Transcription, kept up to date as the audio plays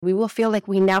We will feel like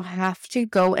we now have to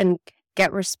go and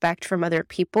get respect from other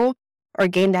people or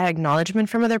gain that acknowledgement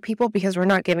from other people because we're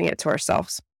not giving it to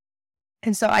ourselves.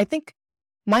 And so I think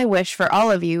my wish for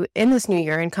all of you in this new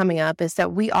year and coming up is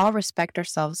that we all respect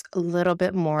ourselves a little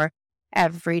bit more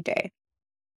every day.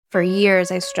 For years,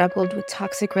 I struggled with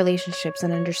toxic relationships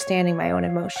and understanding my own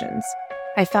emotions.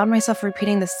 I found myself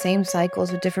repeating the same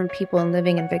cycles with different people and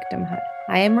living in victimhood.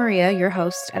 I am Maria, your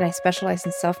host, and I specialize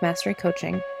in self-mastery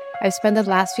coaching. I've spent the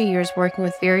last few years working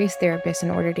with various therapists in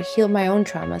order to heal my own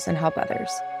traumas and help others.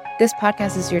 This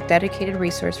podcast is your dedicated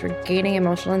resource for gaining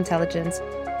emotional intelligence,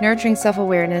 nurturing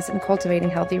self-awareness, and cultivating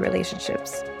healthy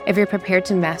relationships. If you're prepared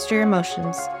to master your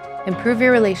emotions, improve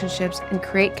your relationships, and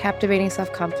create captivating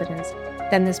self-confidence,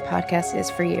 then this podcast is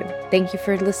for you. Thank you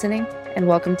for listening, and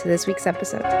welcome to this week's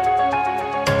episode.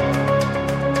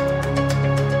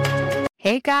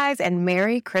 Hey guys, and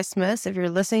Merry Christmas. If you're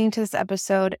listening to this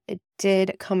episode, it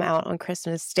did come out on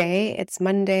Christmas Day. It's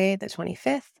Monday, the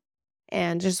 25th.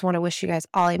 And just want to wish you guys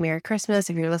all a Merry Christmas.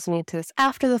 If you're listening to this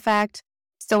after the fact,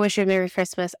 still wish you a Merry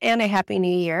Christmas and a Happy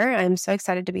New Year. I'm so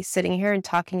excited to be sitting here and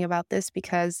talking about this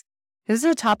because this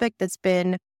is a topic that's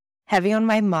been heavy on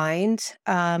my mind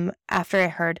after I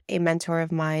heard a mentor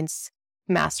of mine's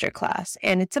masterclass.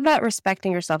 And it's about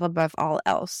respecting yourself above all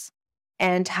else.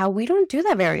 And how we don't do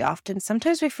that very often.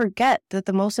 Sometimes we forget that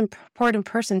the most important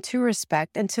person to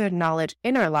respect and to acknowledge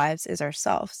in our lives is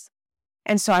ourselves.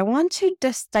 And so I want to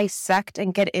just dissect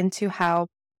and get into how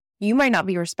you might not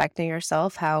be respecting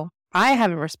yourself, how I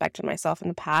haven't respected myself in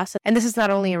the past. And this is not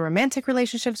only in romantic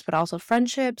relationships, but also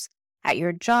friendships, at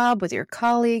your job, with your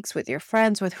colleagues, with your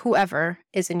friends, with whoever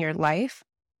is in your life.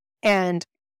 And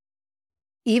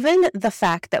even the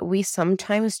fact that we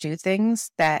sometimes do things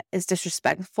that is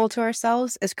disrespectful to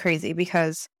ourselves is crazy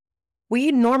because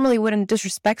we normally wouldn't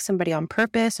disrespect somebody on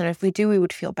purpose. And if we do, we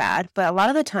would feel bad. But a lot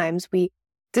of the times we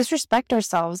disrespect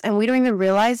ourselves and we don't even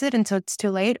realize it until it's too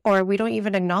late, or we don't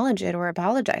even acknowledge it or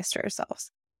apologize to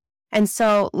ourselves. And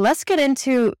so let's get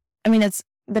into, it's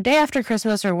the day after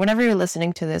Christmas or whenever you're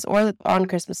listening to this or on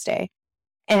Christmas Day.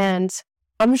 And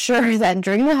I'm sure that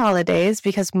during the holidays,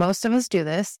 because most of us do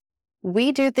this,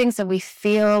 we do things that we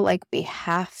feel like we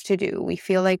have to do. We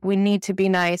feel like we need to be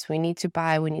nice. We need to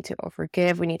buy. We need to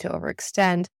overgive. We need to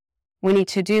overextend. We need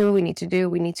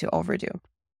to overdo.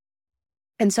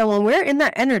 And so when we're in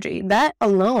that energy, that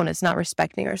alone is not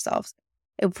respecting ourselves.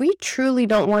 If we truly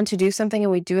don't want to do something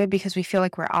and we do it because we feel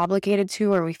like we're obligated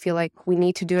to, or we feel like we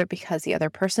need to do it because the other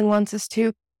person wants us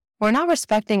to, we're not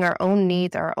respecting our own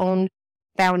needs, our own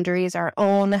boundaries, our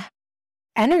own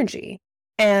energy.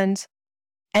 And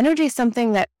energy is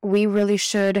something that we really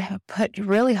should put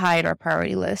really high in our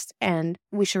priority list, and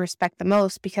we should respect the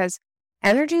most because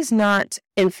energy is not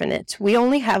infinite. We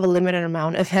only have a limited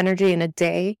amount of energy in a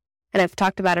day, and I've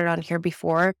talked about it on here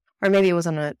before, or maybe it was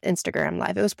on an Instagram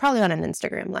Live. It was probably on an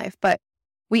Instagram Live, but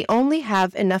we only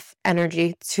have enough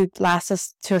energy to last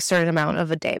us to a certain amount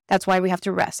of a day. That's why we have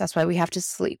to rest. That's why we have to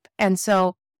sleep. And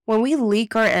so when we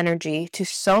leak our energy to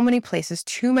so many places,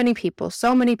 too many people,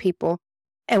 so many people,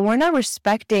 and we're not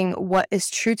respecting what is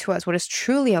true to us, what is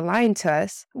truly aligned to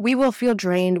us, we will feel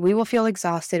drained. We will feel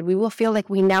exhausted. We will feel like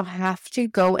we now have to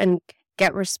go and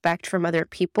get respect from other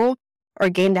people or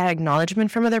gain that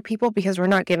acknowledgement from other people because we're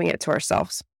not giving it to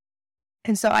ourselves.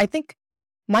 And so I think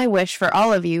my wish for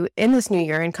all of you in this new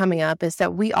year and coming up is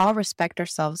that we all respect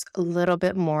ourselves a little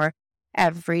bit more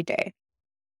every day.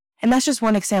 And that's just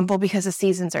one example because the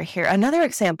seasons are here. Another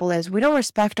example is we don't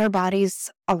respect our bodies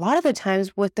a lot of the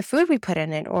times with the food we put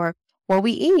in it or what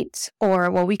we eat or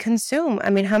what we consume.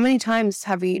 How many times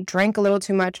have we drank a little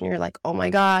too much and you're like, oh my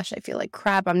gosh, I feel like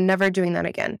crap. I'm never doing that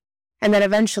again. And then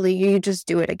eventually you just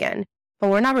do it again. But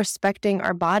we're not respecting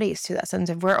our bodies to that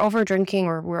sense. If we're over drinking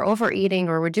or we're overeating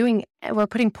or we're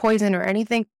putting poison or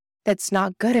anything that's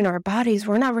not good in our bodies,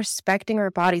 we're not respecting our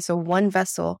bodies. So one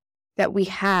vessel that we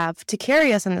have to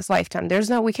carry us in this lifetime.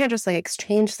 We can't just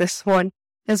exchange this one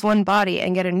body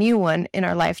and get a new one in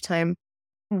our lifetime.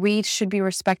 We should be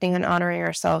respecting and honoring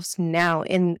ourselves now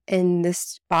in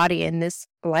this body, in this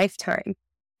lifetime.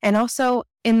 And also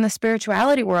in the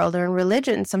spirituality world or in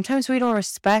religion, sometimes we don't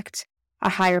respect a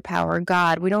higher power,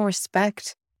 God. We don't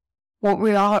respect what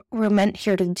we're meant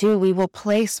here to do. We will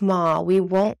play small. We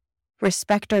won't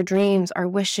respect our dreams, our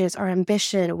wishes, our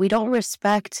ambition. We don't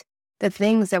respect the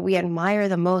things that we admire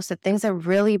the most, the things that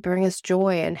really bring us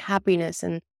joy and happiness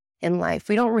in life.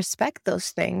 We don't respect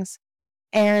those things.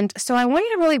 And so I want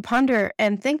you to really ponder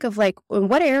and think of in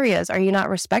what areas are you not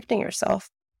respecting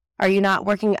yourself? Are you not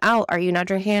working out? Are you not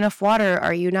drinking enough water?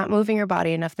 Are you not moving your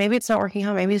body enough? Maybe it's not working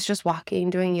out. Maybe it's just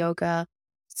walking, doing yoga,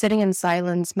 sitting in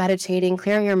silence, meditating,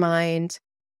 clearing your mind,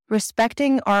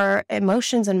 respecting our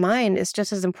emotions and mind is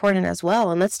just as important as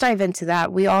well. And let's dive into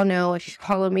that. We all know, if you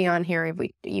follow me on here,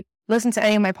 if you listen to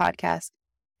any of my podcasts,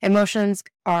 emotions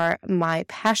are my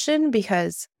passion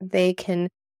because they can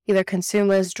either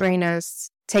consume us, drain us,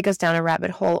 take us down a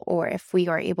rabbit hole, or if we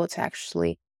are able to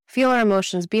actually feel our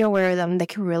emotions, be aware of them, they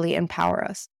can really empower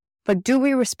us. But do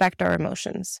we respect our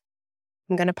emotions?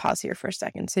 I'm going to pause here for a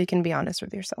second so you can be honest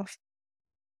with yourself.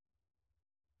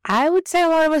 I would say a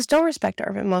lot of us don't respect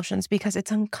our emotions because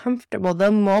it's uncomfortable.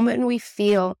 The moment we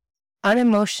feel an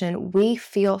emotion, we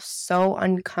feel so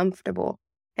uncomfortable.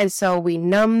 And so we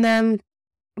numb them,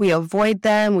 we avoid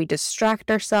them, we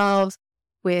distract ourselves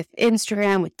with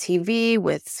Instagram, with TV,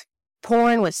 with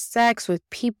porn, with sex, with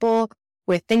people,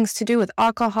 with things to do, with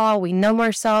alcohol. We numb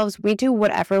ourselves. We do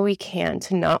whatever we can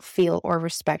to not feel or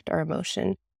respect our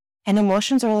emotion. And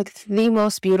emotions are like the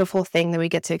most beautiful thing that we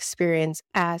get to experience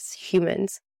as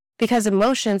humans. Because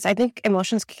emotions, I think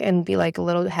emotions can be like a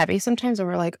little heavy sometimes, and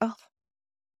we're like, oh,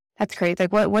 that's great.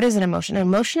 Like, what is an emotion? An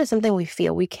emotion is something we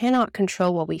feel. We cannot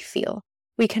control what we feel.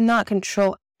 We cannot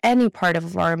control any part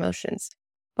of our emotions,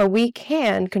 but we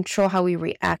can control how we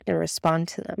react and respond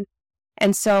to them.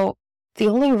 And so the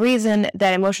only reason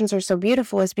that emotions are so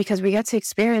beautiful is because we get to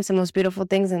experience the most beautiful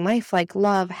things in life, like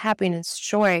love, happiness,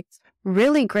 joy,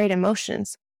 really great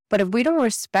emotions. But if we don't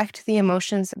respect the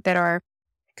emotions that are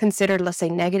considered, let's say,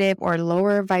 negative or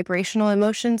lower vibrational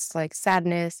emotions like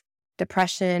sadness,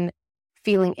 depression,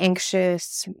 feeling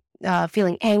anxious,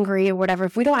 feeling angry or whatever,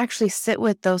 if we don't actually sit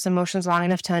with those emotions long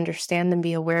enough to understand them,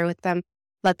 be aware with them,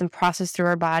 let them process through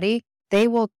our body, they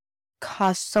will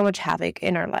cause so much havoc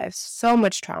in our lives, so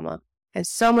much trauma and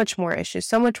so much more issues,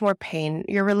 so much more pain.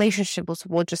 Your relationship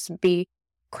will just be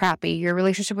crappy. Your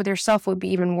relationship with yourself will be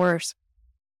even worse.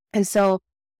 And so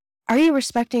are you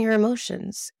respecting your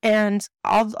emotions? And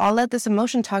I'll let this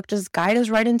emotion talk just guide us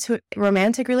right into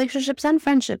romantic relationships and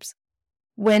friendships.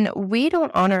 When we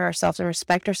don't honor ourselves and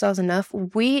respect ourselves enough,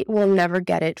 we will never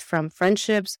get it from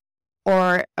friendships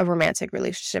or a romantic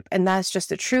relationship. And that's just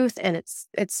the truth. And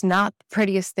it's not the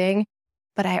prettiest thing.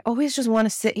 But I always just want to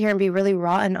sit here and be really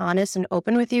raw and honest and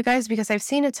open with you guys, because I've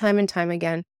seen it time and time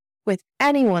again with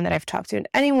anyone that I've talked to and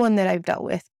anyone that I've dealt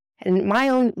with. And my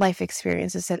own life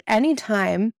experience is that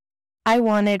anytime I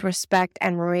wanted respect,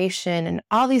 admiration, and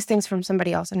all these things from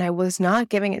somebody else, and I was not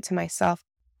giving it to myself,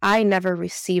 I never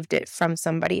received it from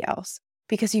somebody else,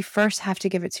 because you first have to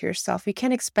give it to yourself. You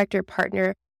can't expect your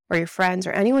partner or your friends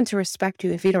or anyone to respect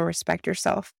you if you don't respect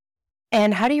yourself.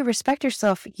 And how do you respect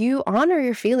yourself? You honor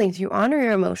your feelings, you honor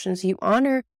your emotions, you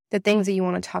honor the things that you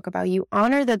want to talk about, you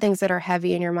honor the things that are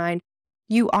heavy in your mind,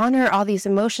 you honor all these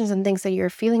emotions and things that you're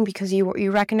feeling, because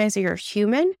you recognize that you're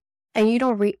human and you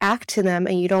don't react to them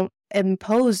and you don't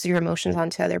impose your emotions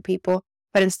onto other people,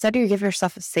 but instead you give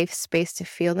yourself a safe space to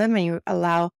feel them, and you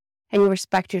allow and you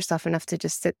respect yourself enough to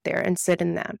just sit there and sit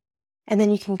in them. And then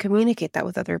you can communicate that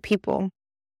with other people.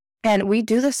 And we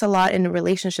do this a lot in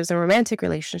relationships and romantic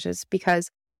relationships, because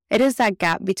it is that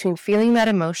gap between feeling that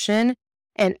emotion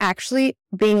and actually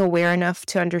being aware enough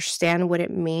to understand what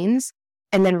it means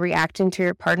and then reacting to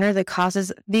your partner that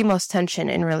causes the most tension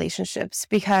in relationships.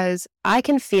 Because I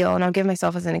can feel, and I'll give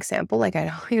myself as an example, like I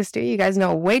always do. You guys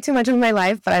know way too much of my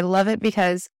life, but I love it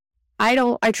because I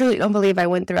truly don't believe I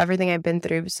went through everything I've been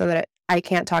through so that I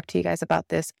can't talk to you guys about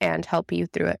this and help you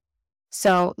through it.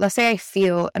 So let's say I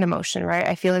feel an emotion, right?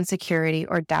 I feel insecurity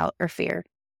or doubt or fear.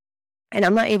 And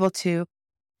I'm not able to,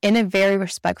 in a very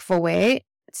respectful way,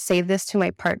 say this to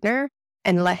my partner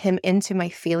and let him into my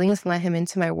feelings, let him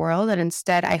into my world. And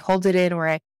instead I hold it in,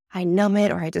 or I numb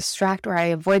it, or I distract, or I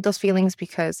avoid those feelings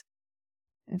because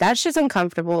that's just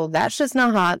uncomfortable. That's just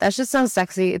not hot. That's just not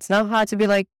sexy. It's not hot to be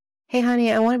like, hey,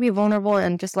 honey, I want to be vulnerable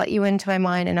and just let you into my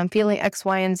mind. And I'm feeling X,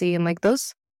 Y, and Z. And like,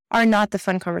 those are not the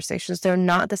fun conversations. They're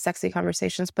not the sexy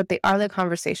conversations, but they are the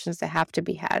conversations that have to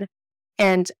be had.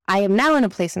 And I am now in a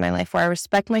place in my life where I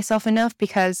respect myself enough,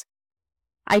 because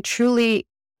I truly,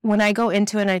 when I go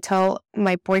into it and I tell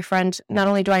my boyfriend, not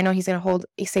only do I know he's going to hold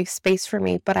a safe space for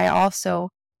me, but I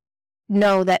also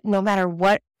know that no matter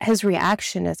what his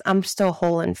reaction is, I'm still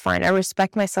whole and fine. I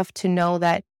respect myself to know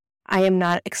that I am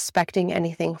not expecting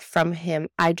anything from him.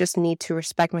 I just need to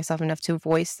respect myself enough to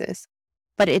voice this.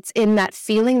 But it's in that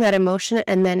feeling, that emotion,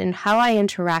 and then in how I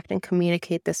interact and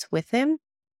communicate this with him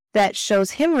that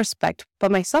shows him respect,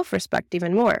 but my self-respect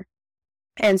even more.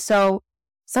 And so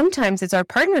sometimes it's our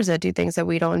partners that do things that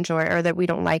we don't enjoy or that we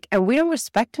don't like, and we don't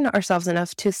respect ourselves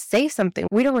enough to say something.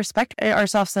 We don't respect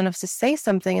ourselves enough to say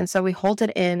something, and so we hold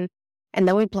it in, and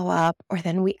then we blow up, or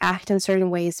then we act in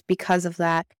certain ways because of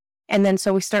that. And then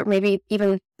so we start maybe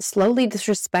even slowly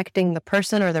disrespecting the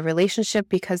person or the relationship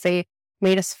because they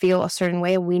made us feel a certain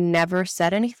way. We never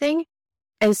said anything.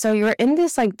 And so you're in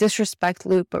this like disrespect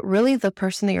loop, but really the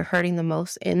person that you're hurting the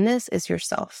most in this is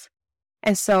yourself.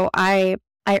 And so I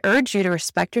urge you to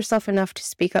respect yourself enough to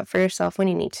speak up for yourself when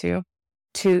you need to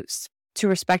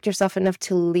respect yourself enough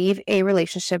to leave a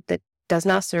relationship that does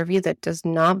not serve you, that does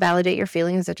not validate your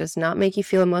feelings, that does not make you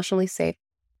feel emotionally safe.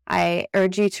 I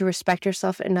urge you to respect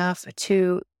yourself enough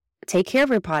to take care of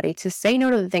your body, to say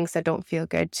no to the things that don't feel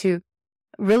good, to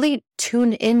really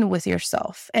tune in with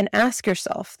yourself and ask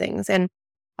yourself things. And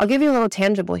I'll give you a little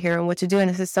tangible here on what to do. And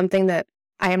this is something that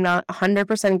I am not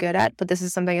 100% good at, but this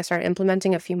is something I started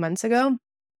implementing a few months ago.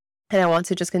 And I want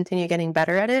to just continue getting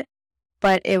better at it.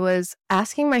 But it was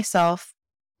asking myself,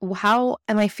 how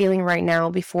am I feeling right now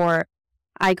before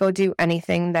I go do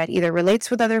anything that either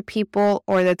relates with other people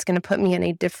or that's going to put me in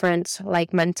a different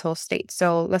like mental state.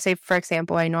 So let's say, for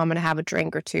example, I know I'm going to have a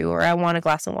drink or two, or I want a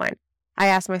glass of wine. I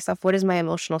ask myself, what is my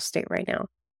emotional state right now?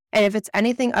 And if it's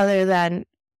anything other than,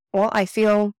 well, I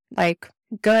feel like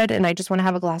good and I just want to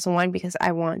have a glass of wine because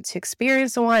I want to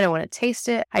experience the wine, I want to taste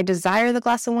it, I desire the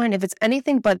glass of wine. If it's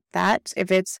anything but that,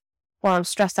 if it's, well, I'm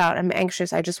stressed out, I'm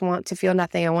anxious, I just want to feel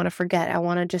nothing, I want to forget, I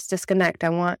want to just disconnect, I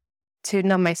want to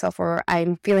numb myself, or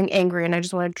I'm feeling angry and I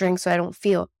just want to drink so I don't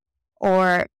feel,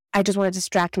 or I just want to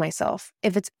distract myself.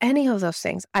 If it's any of those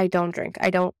things, I don't drink, I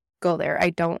don't go there,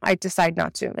 I decide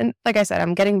not to. And like I said,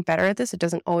 I'm getting better at this. It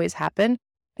doesn't always happen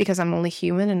because I'm only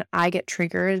human and I get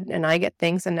triggered and I get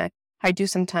things, and I do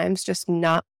sometimes just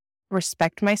not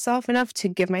respect myself enough to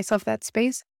give myself that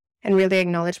space and really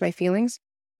acknowledge my feelings.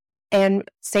 And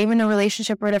same in a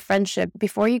relationship or in a friendship,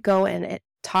 before you go and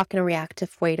talk in a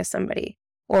reactive way to somebody,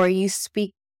 or you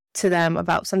speak to them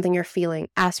about something you're feeling,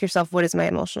 ask yourself, what is my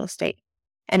emotional state?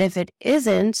 And if it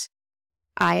isn't,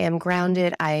 I am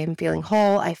grounded, I am feeling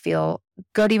whole, I feel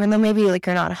good, even though maybe like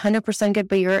you're not 100% good,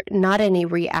 but you're not in a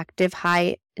reactive,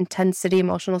 high intensity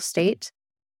emotional state,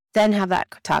 then have that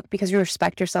talk, because you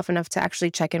respect yourself enough to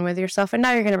actually check in with yourself. And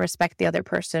now you're going to respect the other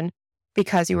person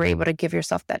because you were able to give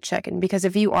yourself that check-in. Because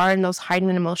if you are in those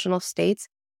heightened emotional states,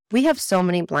 we have so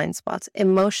many blind spots.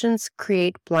 Emotions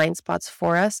create blind spots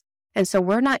for us. And so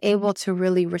we're not able to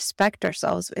really respect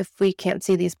ourselves if we can't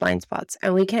see these blind spots.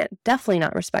 And we can't definitely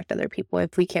not respect other people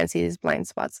if we can't see these blind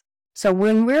spots. So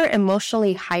when we're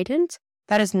emotionally heightened,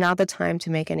 that is not the time to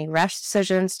make any rash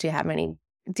decisions, to have any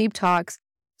deep talks,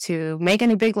 to make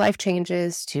any big life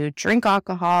changes, to drink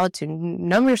alcohol, to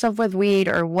numb yourself with weed,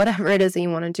 or whatever it is that you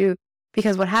want to do.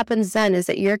 Because what happens then is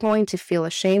that you're going to feel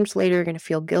ashamed later, you're going to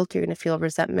feel guilt, you're going to feel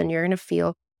resentment, you're going to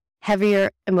feel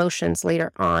heavier emotions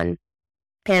later on.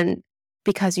 And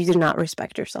because you did not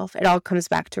respect yourself, it all comes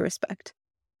back to respect.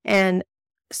 And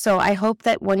so I hope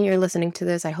that when you're listening to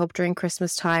this, I hope during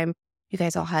Christmas time, you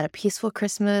guys all had a peaceful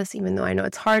Christmas, even though I know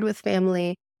it's hard with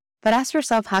family. But ask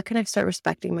yourself, how can I start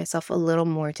respecting myself a little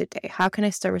more today? How can I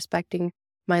start respecting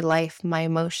my life, my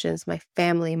emotions, my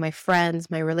family, my friends,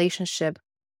 my relationship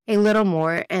a little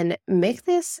more, and make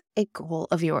this a goal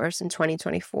of yours in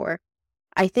 2024.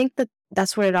 I think that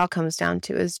that's what it all comes down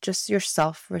to, is just your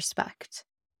self-respect.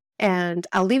 And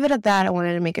I'll leave it at that. I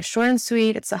wanted to make it short and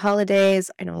sweet. It's the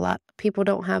holidays. I know a lot of people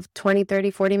don't have 20,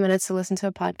 30, 40 minutes to listen to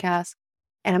a podcast.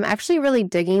 And I'm actually really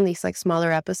digging these like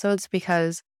smaller episodes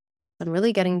because I'm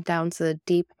really getting down to the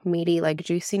deep, meaty, like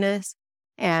juiciness.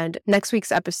 And next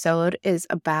week's episode is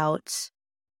about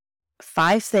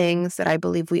 5 things that I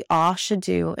believe we all should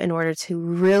do in order to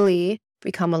really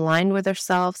become aligned with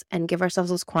ourselves and give ourselves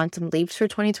those quantum leaps for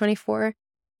 2024.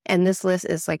 And this list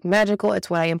is like magical. It's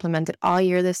what I implemented all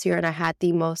year this year, and I had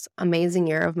the most amazing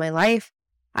year of my life.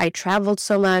 I traveled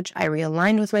so much. I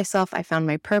realigned with myself. I found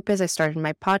my purpose. I started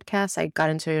my podcast. I got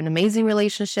into an amazing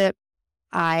relationship.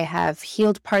 I have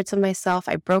healed parts of myself.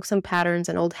 I broke some patterns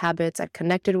and old habits. I've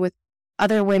connected with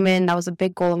other women. That was a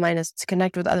big goal of mine, is to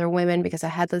connect with other women, because I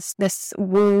had this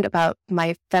wound about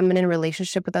my feminine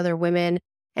relationship with other women.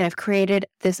 And I've created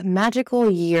this magical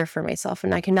year for myself,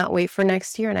 and I cannot wait for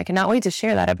next year. And I cannot wait to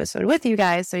share that episode with you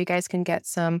guys, so you guys can get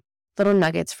some little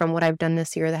nuggets from what I've done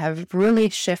this year that have really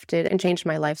shifted and changed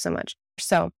my life so much.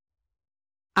 So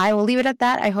I will leave it at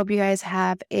that. I hope you guys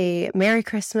have a Merry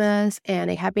Christmas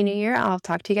and a Happy New Year. I'll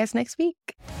talk to you guys next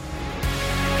week.